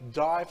would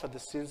die for the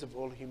sins of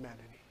all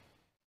humanity.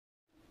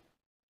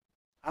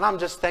 And I'm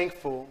just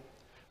thankful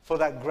for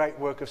that great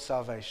work of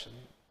salvation.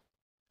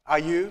 Are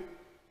you?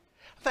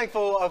 I'm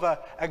thankful of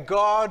a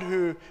God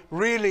who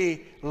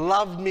really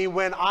loved me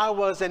when I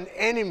was an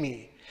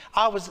enemy.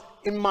 I was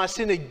in my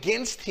sin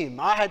against him.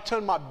 I had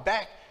turned my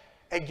back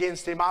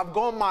against him. I've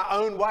gone my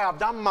own way. I've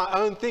done my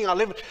own thing. I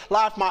lived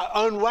life my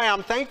own way.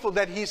 I'm thankful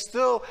that he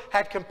still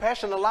had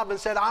compassion and love and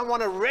said, I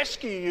want to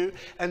rescue you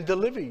and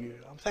deliver you.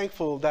 I'm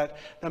thankful that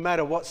no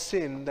matter what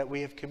sin that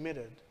we have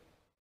committed,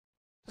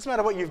 doesn't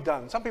matter what you've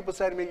done. Some people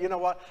say to me, you know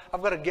what,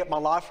 I've got to get my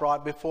life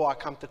right before I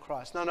come to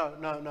Christ.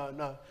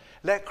 No.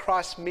 Let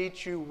Christ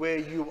meet you where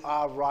you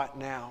are right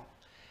now.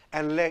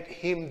 And let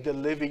him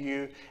deliver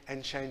you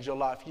and change your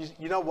life.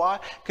 You know why?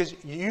 Because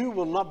you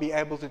will not be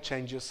able to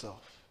change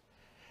yourself.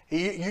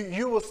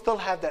 You will still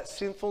have that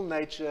sinful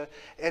nature.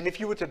 And if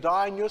you were to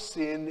die in your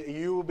sin,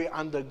 you will be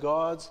under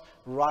God's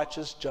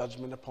righteous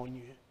judgment upon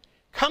you.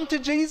 Come to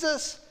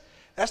Jesus.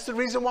 That's the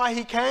reason why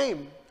he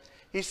came.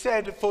 He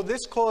said, for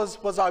this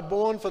cause was I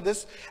born, for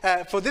this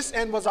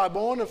end was I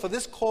born, and for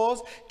this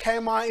cause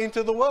came I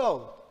into the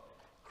world.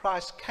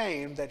 Christ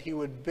came that he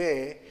would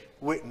bear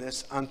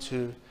witness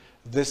unto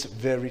this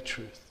very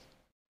truth.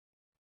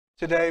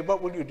 Today,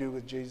 what will you do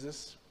with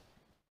Jesus?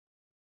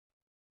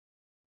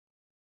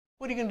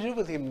 What are you going to do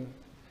with him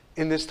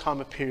in this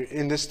time of period,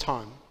 in this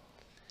time?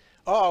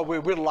 Oh,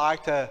 we'd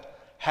like to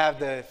have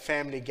the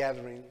family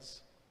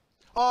gatherings.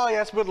 Oh,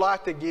 yes, we'd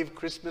like to give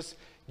Christmas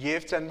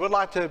gifts, and we'd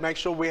like to make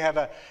sure we have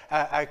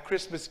a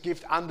Christmas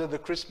gift under the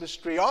Christmas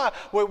tree. Oh,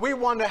 we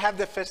want to have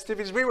the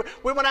festivities. We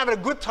want to have a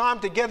good time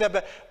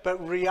together,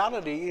 but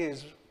reality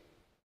is,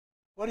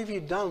 what have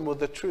you done with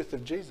the truth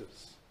of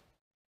Jesus?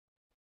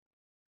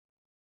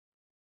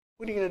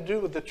 What are you going to do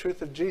with the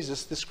truth of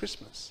Jesus this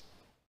Christmas?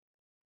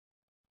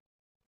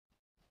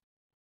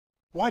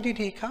 Why did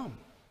he come?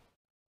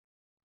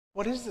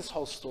 What is this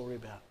whole story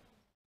about?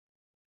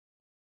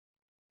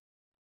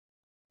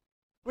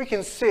 We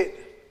can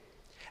sit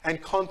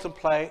and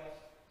contemplate.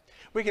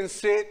 We can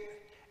sit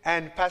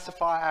and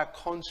pacify our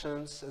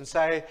conscience and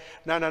say,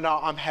 no,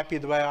 I'm happy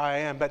the way I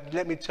am. But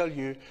let me tell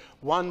you,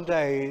 one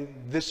day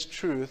this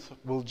truth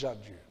will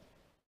judge you.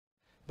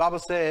 The Bible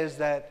says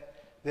that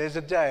there's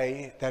a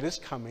day that is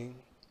coming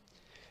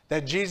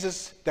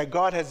that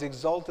God has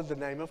exalted the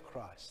name of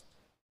Christ.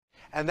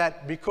 And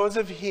that because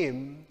of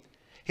him,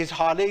 he's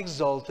highly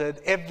exalted,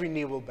 every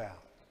knee will bow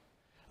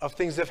of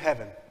things of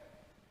heaven,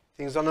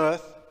 things on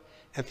earth,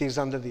 and things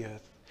under the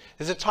earth.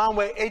 There's a time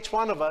where each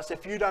one of us,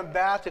 if you don't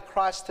bow to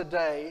Christ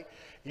today,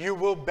 you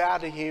will bow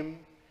to him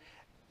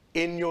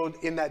in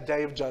that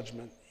day of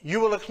judgment. You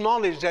will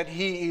acknowledge that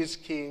he is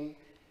king,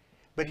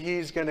 but he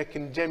is going to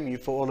condemn you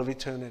for all of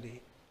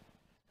eternity.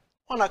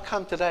 Why not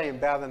come today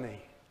and bow the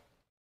knee?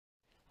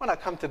 Why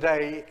not come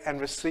today and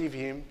receive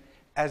him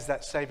as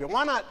that Savior?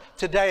 Why not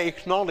today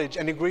acknowledge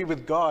and agree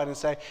with God and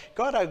say,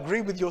 God, I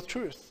agree with your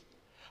truth.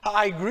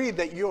 I agree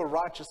that you're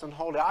righteous and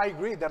holy. I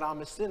agree that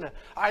I'm a sinner.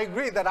 I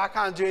agree that I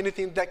can't do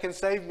anything that can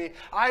save me.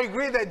 I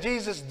agree that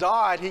Jesus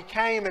died. He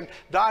came and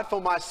died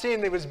for my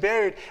sin. He was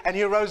buried and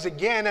he rose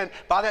again. And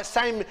by that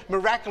same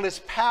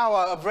miraculous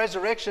power of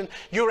resurrection,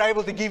 you're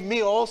able to give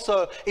me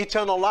also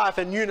eternal life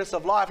and newness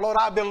of life. Lord,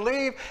 I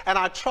believe and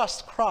I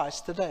trust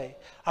Christ today.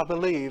 I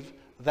believe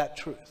that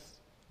truth.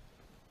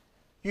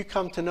 You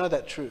come to know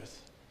that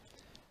truth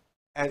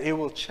and it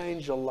will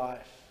change your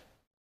life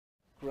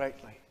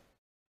greatly.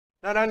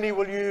 Not only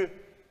will you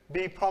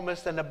be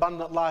promised an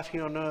abundant life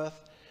here on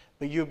earth,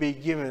 but you'll be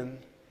given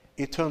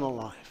eternal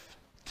life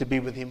to be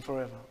with him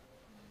forever.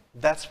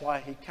 That's why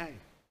he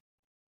came.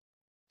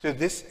 To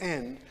this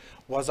end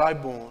was I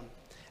born,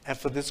 and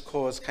for this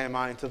cause came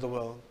I into the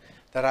world,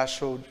 that I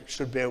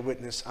should bear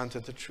witness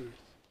unto the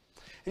truth.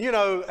 And you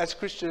know, as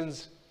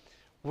Christians,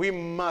 we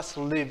must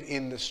live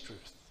in this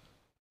truth.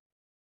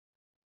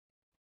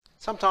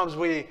 Sometimes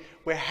we're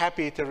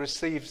happy to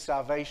receive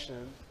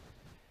salvation,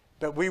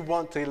 but we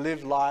want to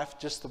live life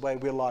just the way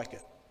we like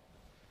it.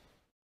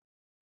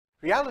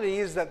 Reality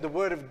is that the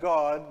Word of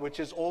God, which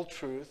is all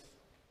truth,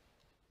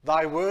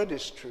 thy word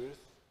is truth,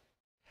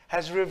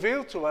 has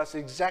revealed to us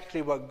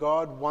exactly what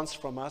God wants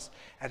from us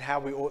and how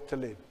we ought to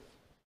live.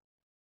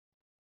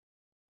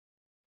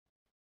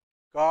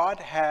 God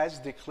has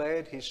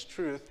declared his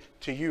truth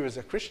to you as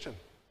a Christian.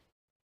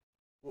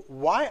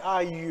 Why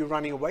are you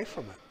running away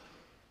from it?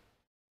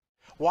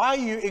 Why are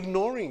you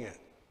ignoring it?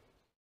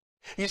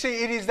 You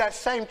see, it is that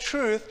same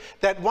truth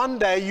that one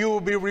day you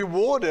will be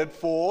rewarded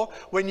for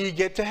when you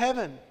get to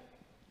heaven.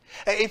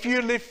 If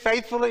you live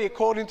faithfully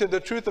according to the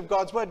truth of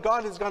God's word,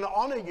 God is going to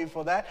honor you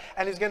for that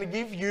and is going to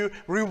give you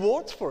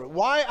rewards for it.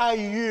 Why are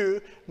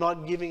you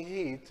not giving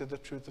heed to the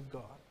truth of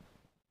God?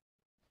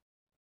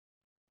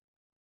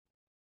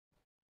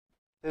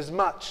 There's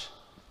much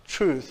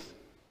truth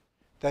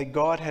that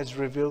God has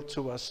revealed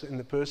to us in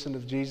the person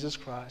of Jesus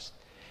Christ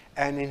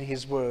and in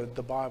his word,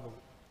 the Bible.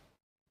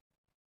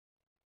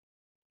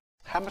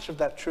 How much of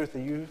that truth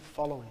are you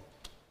following?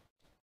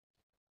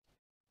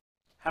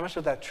 How much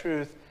of that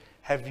truth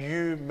have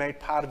you made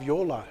part of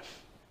your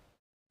life?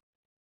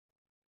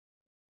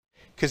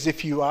 Because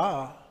if you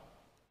are,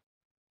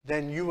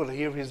 then you will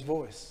hear his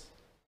voice.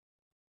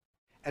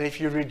 And if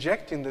you're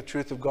rejecting the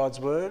truth of God's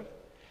word,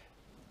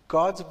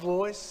 God's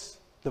voice,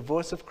 the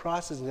voice of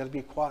Christ, is going to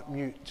be quite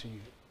mute to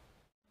you.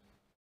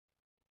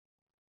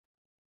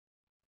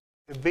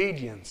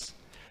 Obedience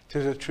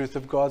to the truth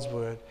of God's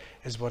word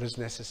is what is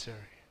necessary.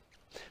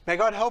 May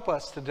God help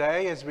us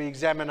today as we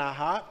examine our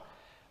heart.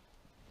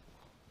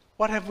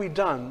 What have we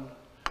done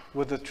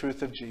with the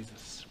truth of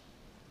Jesus?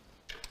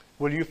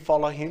 Will you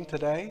follow him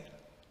today?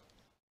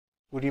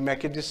 Will you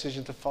make a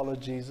decision to follow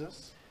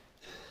Jesus?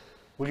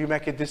 Will you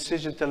make a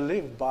decision to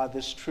live by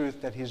this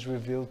truth that he's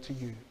revealed to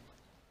you?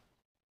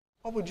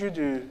 What would you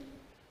do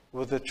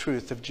with the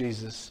truth of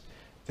Jesus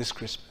this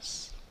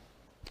Christmas?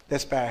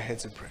 Let's bow our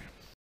heads in prayer.